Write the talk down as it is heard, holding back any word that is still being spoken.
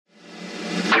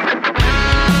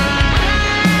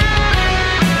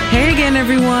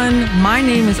everyone. My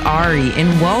name is Ari, and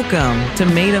welcome to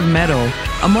Made of Metal,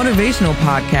 a motivational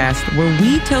podcast where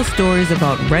we tell stories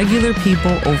about regular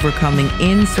people overcoming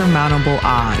insurmountable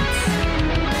odds.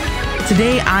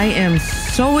 Today, I am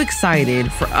so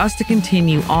excited for us to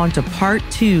continue on to part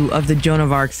 2 of the Joan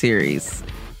of Arc series.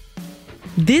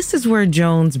 This is where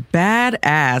Joan's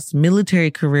badass military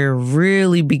career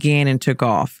really began and took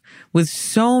off, with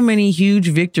so many huge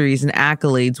victories and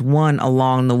accolades won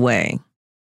along the way.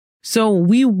 So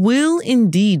we will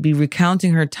indeed be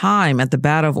recounting her time at the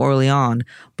Battle of Orleans,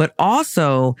 but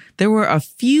also there were a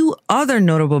few other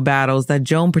notable battles that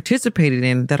Joan participated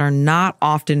in that are not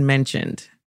often mentioned.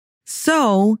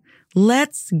 So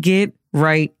let's get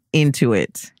right into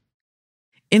it.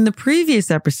 In the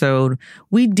previous episode,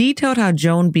 we detailed how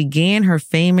Joan began her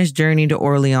famous journey to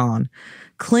Orleans,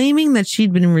 claiming that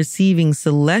she'd been receiving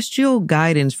celestial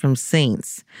guidance from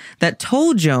saints that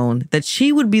told Joan that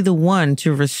she would be the one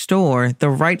to restore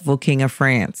the rightful king of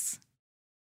France.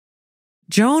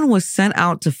 Joan was sent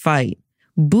out to fight,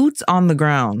 boots on the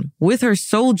ground, with her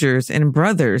soldiers and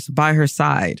brothers by her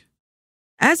side.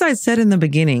 As I said in the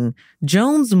beginning,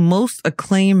 Joan's most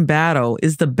acclaimed battle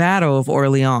is the Battle of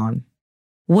Orleans.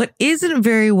 What isn't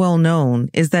very well known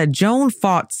is that Joan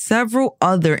fought several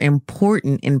other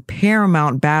important and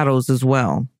paramount battles as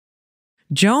well.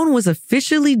 Joan was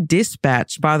officially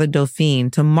dispatched by the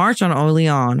Dauphin to march on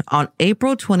Orleans on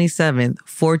April 27,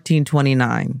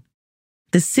 1429.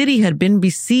 The city had been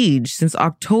besieged since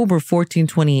October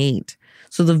 1428,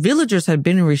 so the villagers had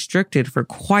been restricted for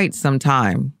quite some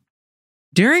time.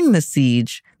 During the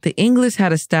siege, the English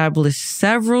had established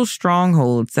several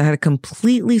strongholds that had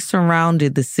completely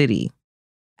surrounded the city.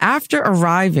 After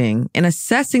arriving and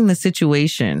assessing the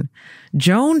situation,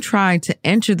 Joan tried to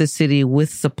enter the city with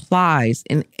supplies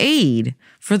and aid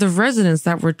for the residents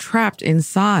that were trapped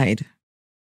inside.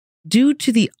 Due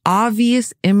to the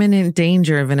obvious imminent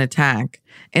danger of an attack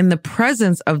and the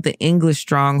presence of the English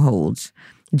strongholds,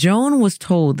 Joan was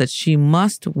told that she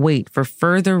must wait for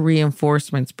further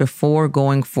reinforcements before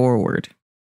going forward.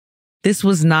 This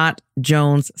was not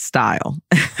Joan's style.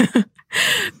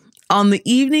 On the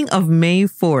evening of May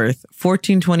 4th,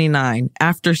 1429,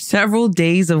 after several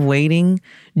days of waiting,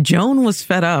 Joan was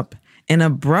fed up and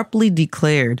abruptly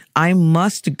declared, "I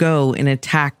must go and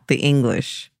attack the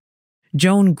English."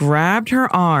 Joan grabbed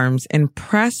her arms and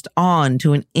pressed on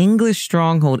to an English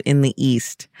stronghold in the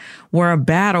east, where a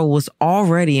battle was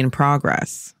already in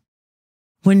progress.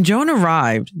 When Joan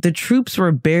arrived, the troops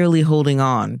were barely holding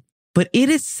on, but it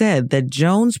is said that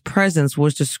Joan's presence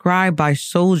was described by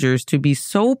soldiers to be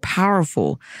so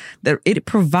powerful that it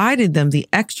provided them the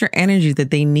extra energy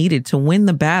that they needed to win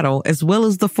the battle as well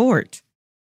as the fort.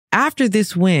 After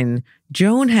this win,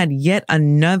 Joan had yet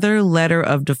another letter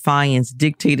of defiance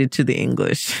dictated to the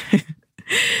English.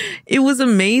 It was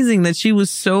amazing that she was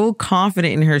so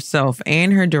confident in herself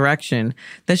and her direction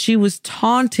that she was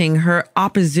taunting her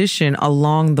opposition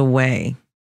along the way.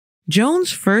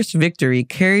 Joan's first victory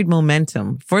carried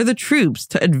momentum for the troops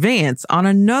to advance on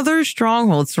another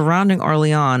stronghold surrounding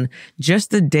Orleans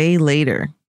just a day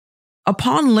later.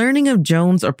 Upon learning of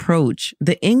Joan's approach,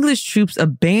 the English troops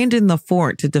abandoned the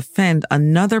fort to defend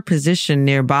another position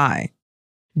nearby.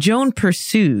 Joan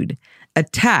pursued,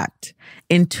 attacked,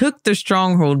 and took the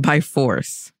stronghold by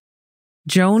force.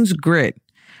 Joan's grit,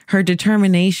 her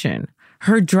determination,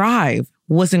 her drive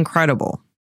was incredible.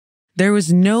 There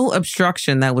was no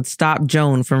obstruction that would stop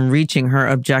Joan from reaching her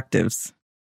objectives.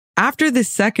 After this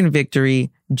second victory,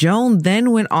 Joan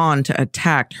then went on to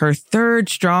attack her third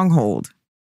stronghold.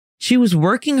 She was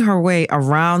working her way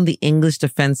around the English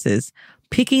defenses,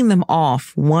 picking them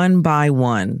off one by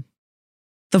one.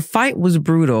 The fight was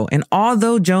brutal, and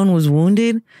although Joan was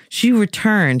wounded, she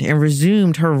returned and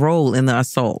resumed her role in the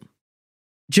assault.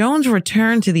 Joan's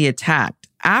return to the attack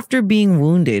after being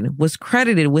wounded was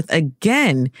credited with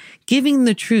again giving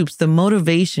the troops the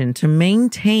motivation to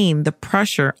maintain the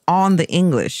pressure on the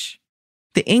English.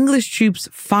 The English troops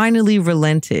finally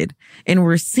relented and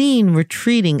were seen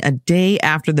retreating a day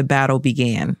after the battle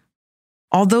began.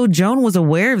 Although Joan was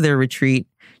aware of their retreat,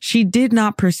 she did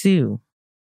not pursue.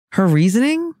 Her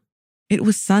reasoning? It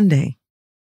was Sunday.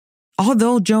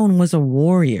 Although Joan was a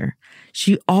warrior,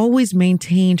 she always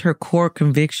maintained her core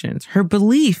convictions, her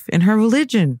belief in her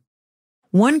religion.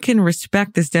 One can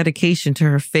respect this dedication to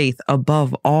her faith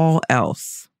above all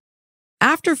else.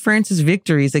 After France's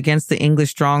victories against the English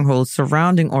strongholds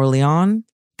surrounding Orleans,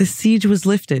 the siege was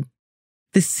lifted.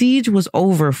 The siege was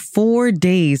over 4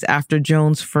 days after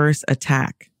Joan's first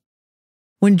attack.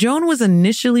 When Joan was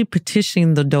initially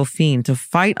petitioning the Dauphin to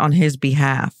fight on his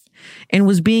behalf, and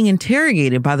was being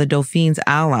interrogated by the Dauphine's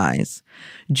allies,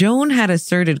 Joan had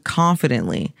asserted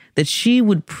confidently that she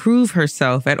would prove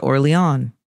herself at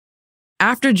Orleans.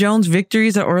 After Joan's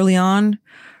victories at Orleans,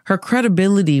 her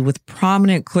credibility with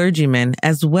prominent clergymen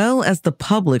as well as the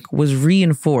public was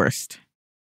reinforced.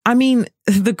 I mean,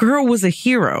 the girl was a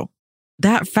hero.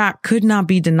 That fact could not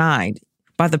be denied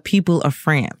by the people of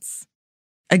France.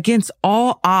 Against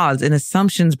all odds and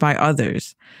assumptions by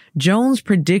others, Joan's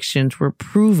predictions were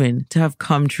proven to have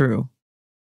come true.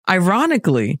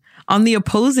 Ironically, on the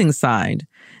opposing side,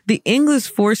 the English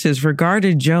forces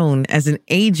regarded Joan as an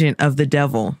agent of the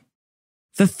devil.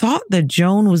 The thought that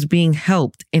Joan was being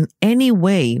helped in any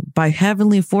way by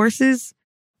heavenly forces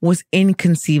was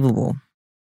inconceivable.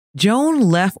 Joan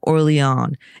left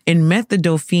Orleans and met the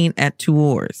Dauphin at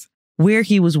Tours, where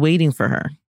he was waiting for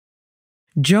her.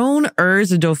 Joan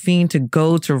urged the Dauphin to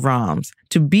go to Reims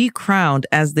to be crowned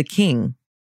as the king.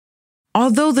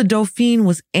 Although the Dauphin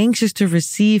was anxious to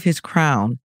receive his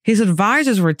crown, his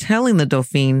advisors were telling the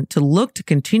Dauphin to look to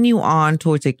continue on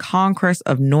towards a conquest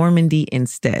of Normandy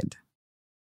instead.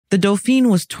 The Dauphin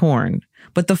was torn,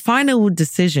 but the final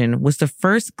decision was to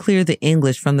first clear the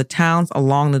English from the towns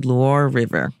along the Loire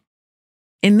River.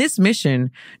 In this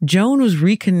mission, Joan was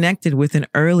reconnected with an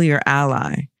earlier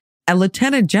ally, a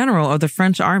lieutenant general of the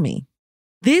French army.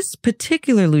 This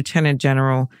particular lieutenant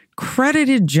general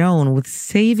credited Joan with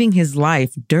saving his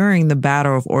life during the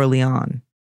Battle of Orleans.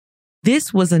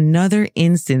 This was another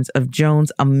instance of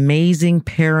Joan's amazing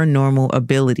paranormal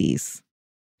abilities.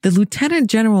 The lieutenant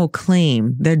general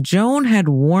claimed that Joan had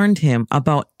warned him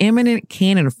about imminent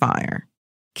cannon fire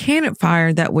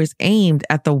that was aimed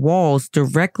at the walls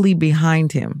directly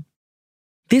behind him.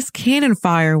 This cannon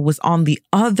fire was on the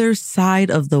other side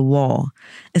of the wall,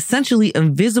 essentially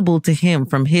invisible to him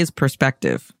from his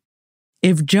perspective.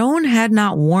 If Joan had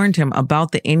not warned him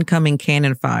about the incoming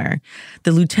cannon fire,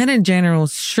 the lieutenant general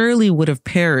surely would have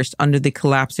perished under the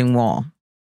collapsing wall.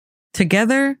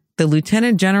 Together, the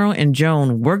lieutenant general and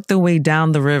Joan worked their way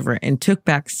down the river and took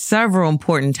back several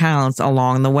important towns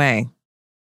along the way.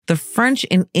 The French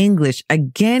and English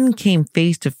again came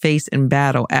face to face in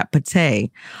battle at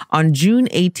Patay on June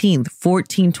 18,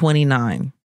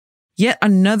 1429. Yet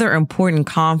another important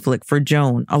conflict for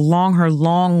Joan along her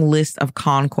long list of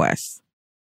conquests.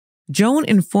 Joan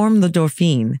informed the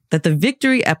Dauphin that the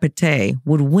victory at Patay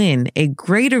would win a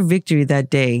greater victory that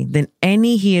day than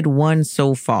any he had won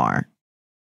so far.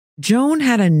 Joan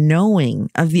had a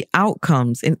knowing of the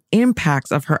outcomes and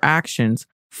impacts of her actions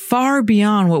far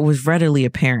beyond what was readily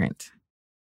apparent.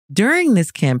 During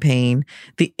this campaign,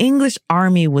 the English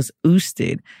army was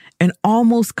ousted and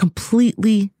almost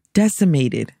completely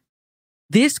decimated.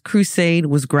 This crusade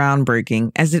was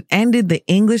groundbreaking as it ended the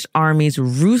English army's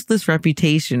ruthless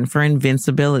reputation for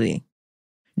invincibility.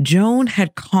 Joan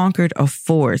had conquered a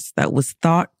force that was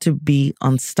thought to be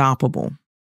unstoppable.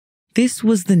 This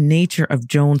was the nature of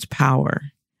Joan's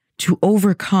power, to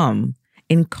overcome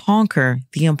and conquer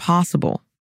the impossible.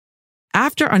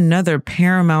 After another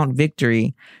paramount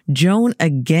victory, Joan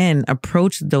again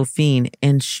approached the Dauphin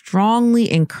and strongly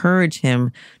encouraged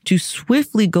him to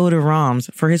swiftly go to Reims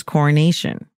for his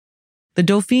coronation. The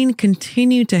Dauphin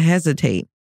continued to hesitate,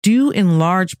 due in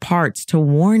large parts to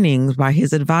warnings by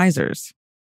his advisors.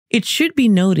 It should be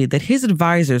noted that his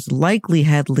advisors likely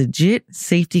had legit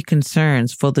safety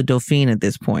concerns for the Dauphin at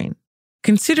this point,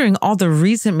 considering all the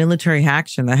recent military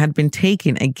action that had been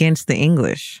taken against the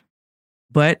English.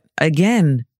 But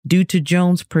again, due to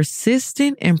Joan's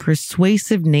persistent and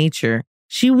persuasive nature,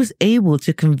 she was able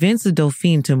to convince the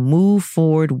Dauphin to move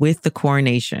forward with the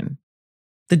coronation.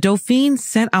 The Dauphin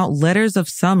sent out letters of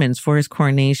summons for his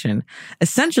coronation,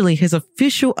 essentially his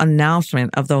official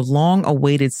announcement of the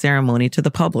long-awaited ceremony to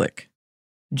the public.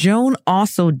 Joan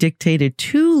also dictated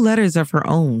 2 letters of her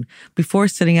own before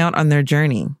setting out on their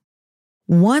journey.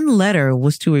 One letter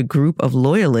was to a group of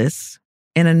loyalists,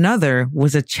 and another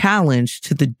was a challenge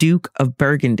to the Duke of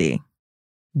Burgundy.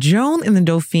 Joan and the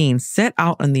Dauphin set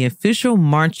out on the official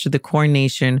march to the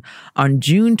coronation on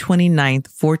June 29,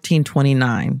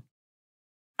 1429.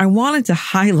 I wanted to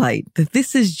highlight that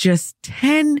this is just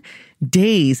 10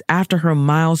 days after her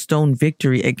milestone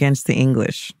victory against the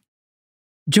English.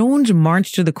 Joan's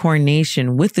march to the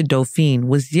coronation with the Dauphin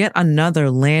was yet another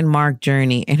landmark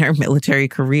journey in her military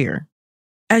career.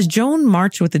 As Joan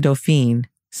marched with the Dauphin,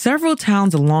 several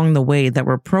towns along the way that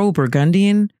were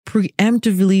pro-Burgundian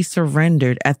preemptively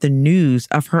surrendered at the news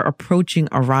of her approaching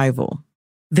arrival.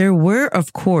 There were,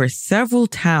 of course, several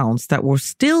towns that were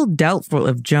still doubtful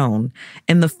of Joan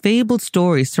and the fabled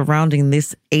stories surrounding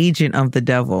this agent of the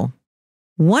devil.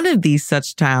 One of these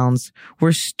such towns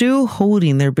were still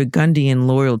holding their Burgundian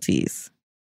loyalties.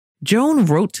 Joan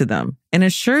wrote to them and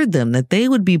assured them that they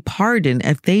would be pardoned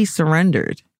if they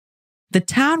surrendered. The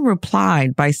town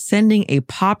replied by sending a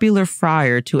popular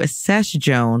friar to assess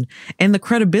Joan and the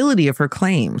credibility of her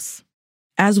claims.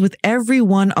 As with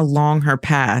everyone along her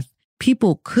path,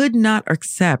 people could not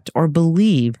accept or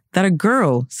believe that a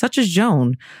girl such as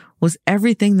Joan was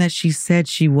everything that she said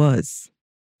she was.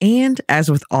 And as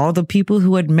with all the people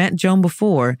who had met Joan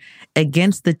before,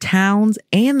 against the town's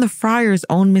and the friar's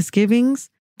own misgivings,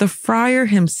 the friar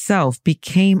himself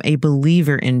became a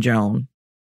believer in Joan.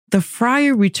 The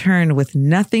friar returned with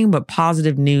nothing but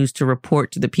positive news to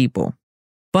report to the people.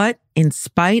 But in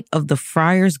spite of the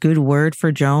friar's good word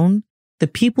for Joan, the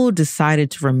people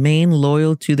decided to remain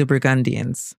loyal to the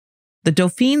Burgundians. The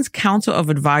Dauphine's Council of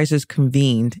Advisors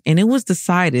convened, and it was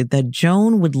decided that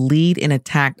Joan would lead an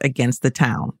attack against the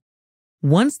town.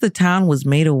 Once the town was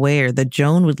made aware that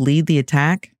Joan would lead the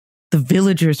attack, the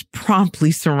villagers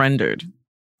promptly surrendered.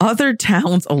 Other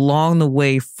towns along the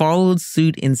way followed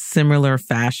suit in similar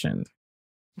fashion.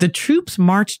 The troops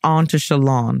marched on to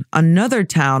Chalon, another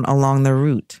town along the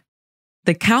route.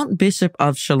 The Count Bishop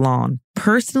of Chalon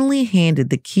personally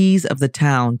handed the keys of the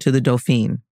town to the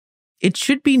Dauphine. It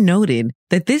should be noted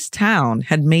that this town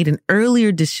had made an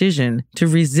earlier decision to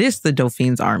resist the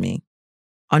Dauphine's army.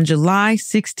 On July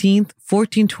 16,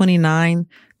 1429,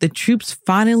 the troops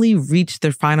finally reached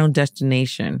their final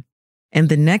destination, and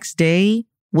the next day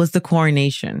was the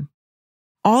coronation.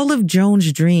 All of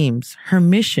Joan's dreams, her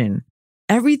mission,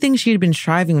 everything she had been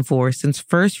striving for since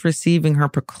first receiving her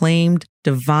proclaimed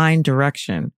divine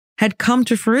direction had come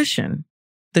to fruition.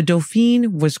 The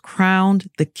Dauphine was crowned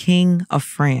the King of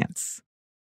France.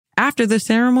 After the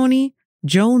ceremony,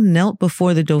 Joan knelt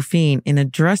before the Dauphine and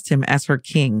addressed him as her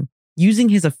king, using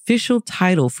his official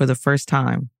title for the first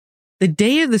time. The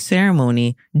day of the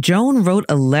ceremony, Joan wrote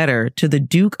a letter to the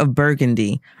Duke of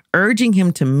Burgundy, urging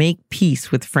him to make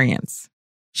peace with France.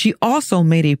 She also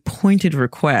made a pointed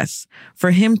request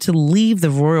for him to leave the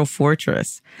royal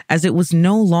fortress, as it was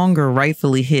no longer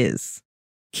rightfully his.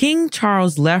 King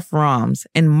Charles left Reims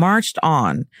and marched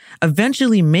on,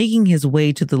 eventually making his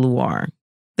way to the Loire.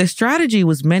 The strategy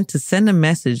was meant to send a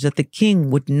message that the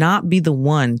king would not be the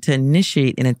one to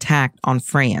initiate an attack on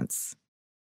France.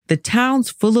 The towns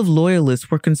full of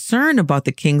loyalists were concerned about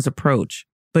the king's approach,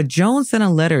 but Joan sent a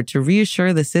letter to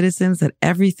reassure the citizens that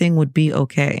everything would be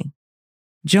okay.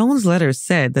 Joan's letter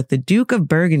said that the Duke of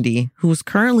Burgundy, who was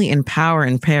currently in power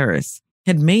in Paris,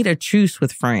 had made a truce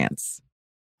with France.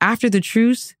 After the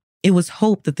truce, it was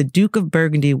hoped that the Duke of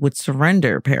Burgundy would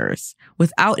surrender Paris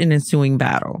without an ensuing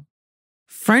battle.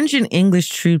 French and English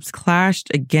troops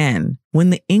clashed again when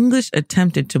the English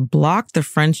attempted to block the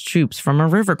French troops from a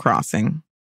river crossing.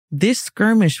 This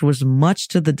skirmish was much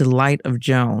to the delight of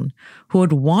Joan, who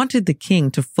had wanted the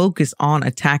king to focus on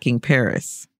attacking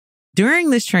Paris. During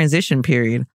this transition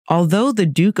period, although the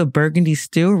Duke of Burgundy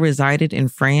still resided in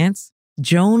France,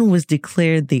 Joan was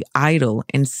declared the idol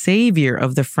and savior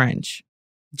of the French.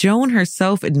 Joan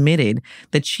herself admitted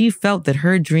that she felt that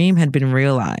her dream had been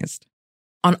realized.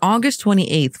 On August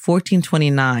 28,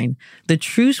 1429, the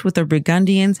truce with the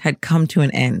Burgundians had come to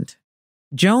an end.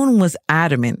 Joan was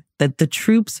adamant that the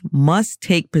troops must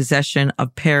take possession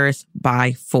of Paris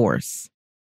by force.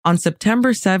 On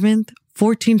September 7th,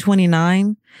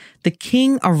 1429, the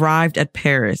king arrived at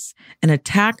Paris. An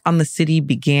attack on the city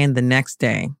began the next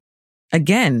day.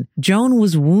 Again, Joan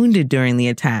was wounded during the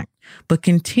attack, but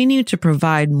continued to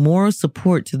provide moral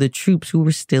support to the troops who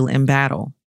were still in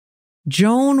battle.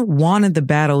 Joan wanted the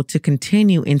battle to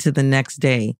continue into the next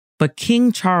day, but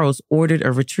King Charles ordered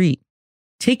a retreat.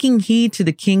 Taking heed to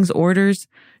the king's orders,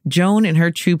 Joan and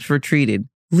her troops retreated,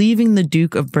 leaving the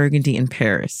Duke of Burgundy in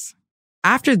Paris.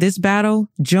 After this battle,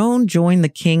 Joan joined the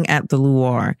king at the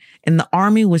Loire, and the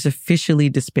army was officially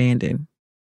disbanded.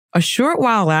 A short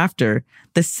while after,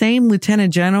 the same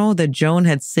lieutenant general that Joan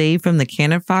had saved from the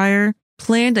cannon fire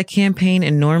planned a campaign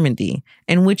in Normandy,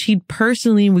 in which he'd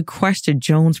personally requested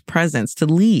Joan's presence to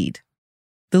lead.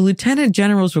 The lieutenant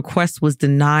general's request was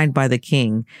denied by the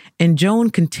king, and Joan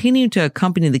continued to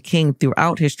accompany the king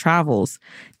throughout his travels,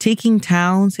 taking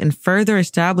towns and further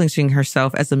establishing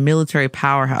herself as a military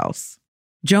powerhouse.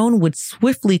 Joan would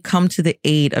swiftly come to the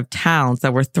aid of towns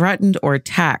that were threatened or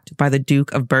attacked by the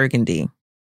Duke of Burgundy.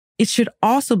 It should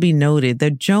also be noted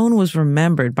that Joan was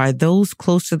remembered by those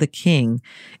close to the king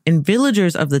and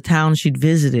villagers of the town she'd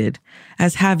visited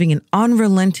as having an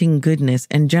unrelenting goodness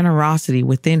and generosity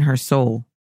within her soul.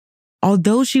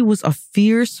 Although she was a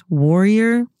fierce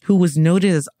warrior who was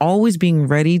noted as always being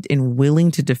ready and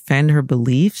willing to defend her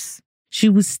beliefs, she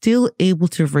was still able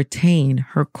to retain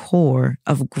her core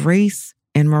of grace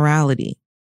and morality.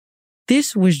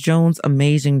 This was Joan's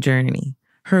amazing journey.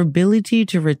 Her ability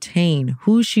to retain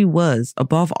who she was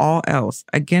above all else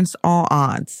against all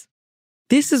odds.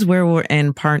 This is where we'll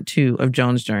end part 2 of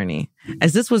Joan's journey,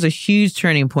 as this was a huge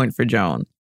turning point for Joan.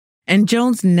 And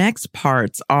Joan's next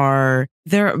parts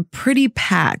they're pretty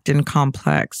packed and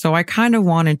complex. So I kind of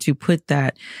wanted to put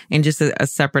that in just a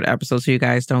separate episode so you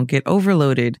guys don't get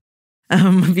overloaded.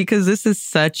 Because this is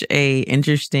such a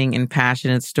interesting and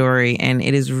passionate story. And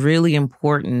it is really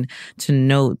important to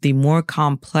note the more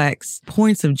complex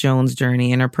points of Joan's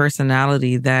journey and her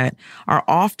personality that are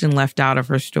often left out of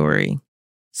her story.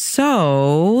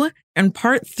 So in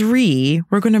part 3,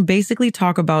 we're going to basically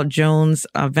talk about Joan's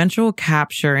eventual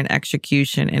capture and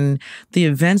execution and the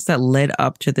events that led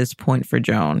up to this point for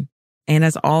Joan. And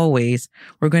as always,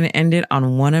 we're going to end it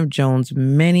on one of Joan's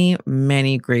many,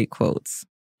 many great quotes.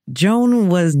 Joan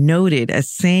was noted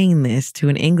as saying this to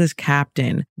an English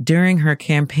captain during her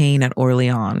campaign at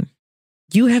Orleans.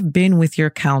 "You have been with your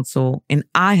counsel, and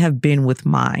I have been with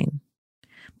mine.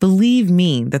 Believe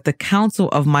me that the counsel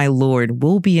of my Lord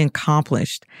will be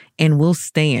accomplished and will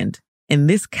stand, and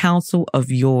this counsel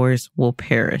of yours will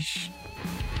perish."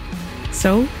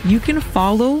 So you can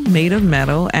follow Made of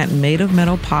Metal at Made of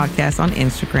Metal Podcast on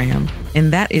Instagram,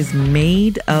 and that is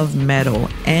Made of Metal,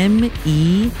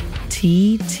 METTLE.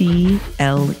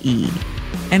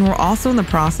 And we're also in the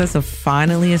process of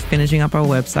finally finishing up our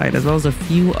website, as well as a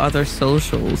few other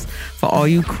socials for all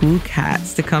you cool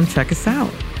cats to come check us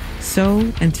out.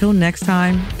 So until next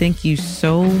time, thank you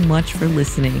so much for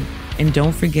listening. And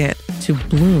don't forget to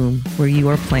bloom where you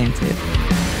are planted.